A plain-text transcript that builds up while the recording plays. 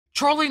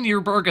Charlie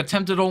Nearburg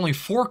attempted only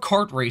 4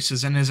 kart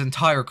races in his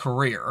entire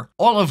career,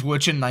 all of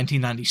which in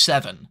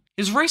 1997.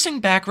 His racing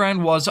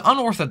background was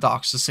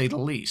unorthodox to say the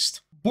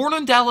least. Born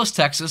in Dallas,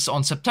 Texas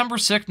on September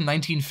 6,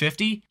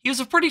 1950, he was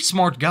a pretty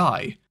smart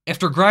guy.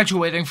 After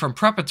graduating from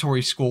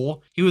preparatory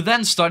school, he would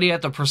then study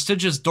at the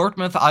prestigious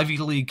Dartmouth Ivy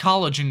League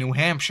College in New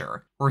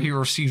Hampshire, where he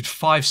received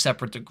 5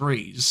 separate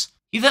degrees.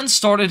 He then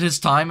started his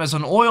time as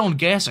an oil and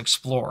gas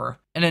explorer,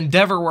 an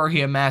endeavor where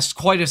he amassed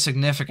quite a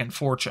significant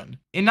fortune.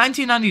 In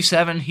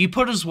 1997, he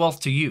put his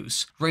wealth to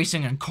use,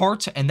 racing in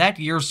kart and that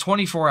year's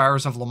 24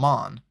 Hours of Le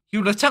Mans. He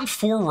would attempt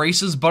 4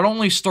 races but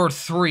only start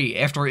 3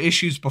 after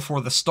issues before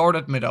the start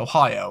at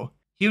Mid-Ohio.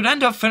 He would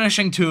end up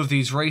finishing 2 of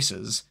these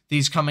races,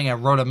 these coming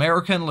at Road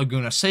America and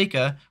Laguna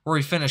Seca, where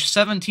he finished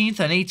 17th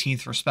and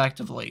 18th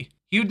respectively.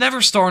 He would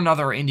never start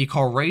another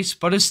IndyCar race,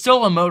 but is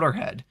still a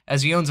motorhead,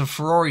 as he owns a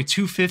Ferrari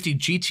 250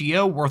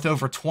 GTO worth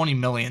over $20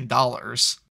 million.